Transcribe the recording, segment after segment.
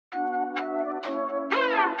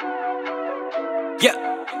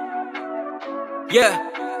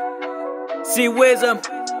Yeah. Sikh Wiz-Dum.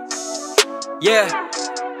 Yeah.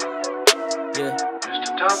 Yeah.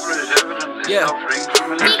 Yeah.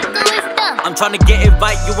 I'm trying to get it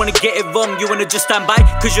right, you wanna get it wrong. You wanna just stand by,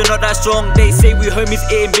 cause you're not that strong. They say we homies,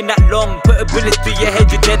 it ain't been that long. Put a bullet through your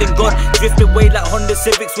head, you're dead and gone. Drift away like Honda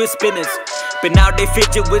Civics with spinners. But now they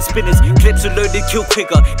fidget with spinners. Clips are loaded, kill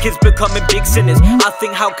quicker. Kids becoming big sinners. I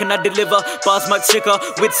think, how can I deliver bars much sicker,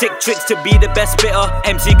 with sick tricks to be the best spitter.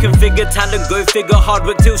 MC configure, talent go figure. Hard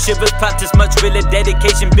work till shivers, practice much realer.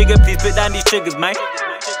 Dedication bigger, please put down these triggers, man.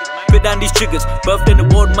 Put down these triggers, birthed in the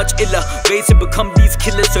world much iller. Raised to become these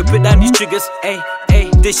killers, so put down these triggers. Ayy,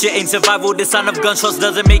 ayy, this shit ain't survival. The sound of gunshots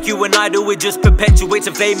doesn't make you an idol. It just perpetuates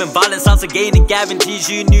a flame, and violence sounds again and guarantees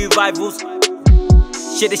you new rivals.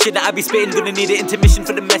 Shit, the shit that I be spitting, gonna need an intermission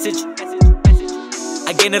for the message.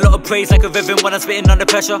 I gain a lot of praise like a reverend when I'm spitting under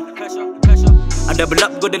pressure. I double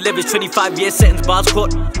up, got the leverage, 25 year sentence, bars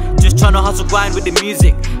caught. Just tryna hustle grind with the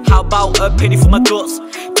music. How about a penny for my thoughts?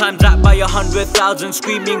 Times that by 100,000,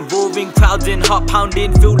 screaming, roaring, crowds in, heart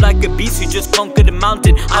pounding. Feel like a beast who just conquered a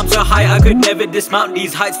mountain. I'm so high I could never dismount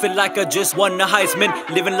these heights. Feel like I just won the Heisman.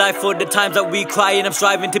 Living life for the times that we cry, and I'm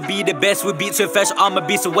striving to be the best. With beats so fresh, I'm a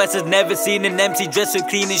beast of West has never seen. An MC dressed so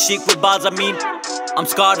clean and chic with bars, I mean. I'm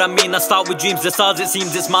scarred, I mean, I start with dreams. The stars, it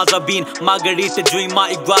seems, it's miles I've been. Margarita dream,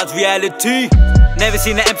 Marty Gras reality. Never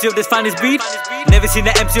seen an MC of this finest breed. Never seen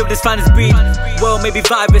an MC of this finest breed. Well, maybe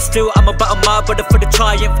virus, still I'm about my brother for the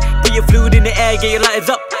triumph. Put your fluid in the air, get your lighters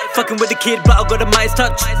up. Fucking with the kid, but I got a mighty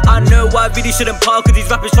touch. I know I really shouldn't park, cause these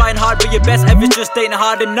rappers trying hard, but your best efforts just ain't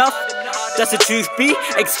hard enough. That's the truth be.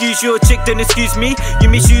 Excuse your chick, don't excuse me. You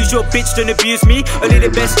misuse your bitch, don't abuse me. Only the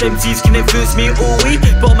best MCs can influence me, ooh we.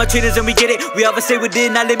 But all my trainers and we get it. We either stay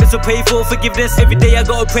within our limits or pray for forgiveness. Every day I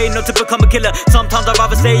gotta pray not to become a killer. Sometimes I'd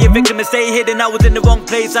rather stay a victim and stay hidden. I was in the wrong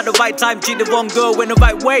place at the right time, treat the wrong girl in the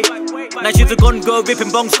right way. Now she's a gone girl, ripping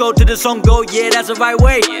bongs, go to the song go. Yeah, that's the right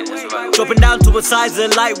way. Dropping down to a size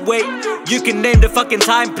of lightweight. You can name the fucking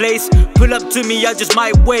time, place. Pull up to me, I just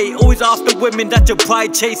might wait. Always after women that your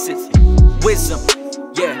pride chases. Wisdom,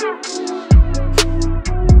 yeah.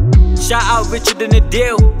 Shout out Richard and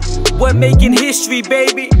Adeel. We're making history,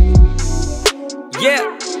 baby.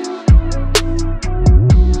 Yeah.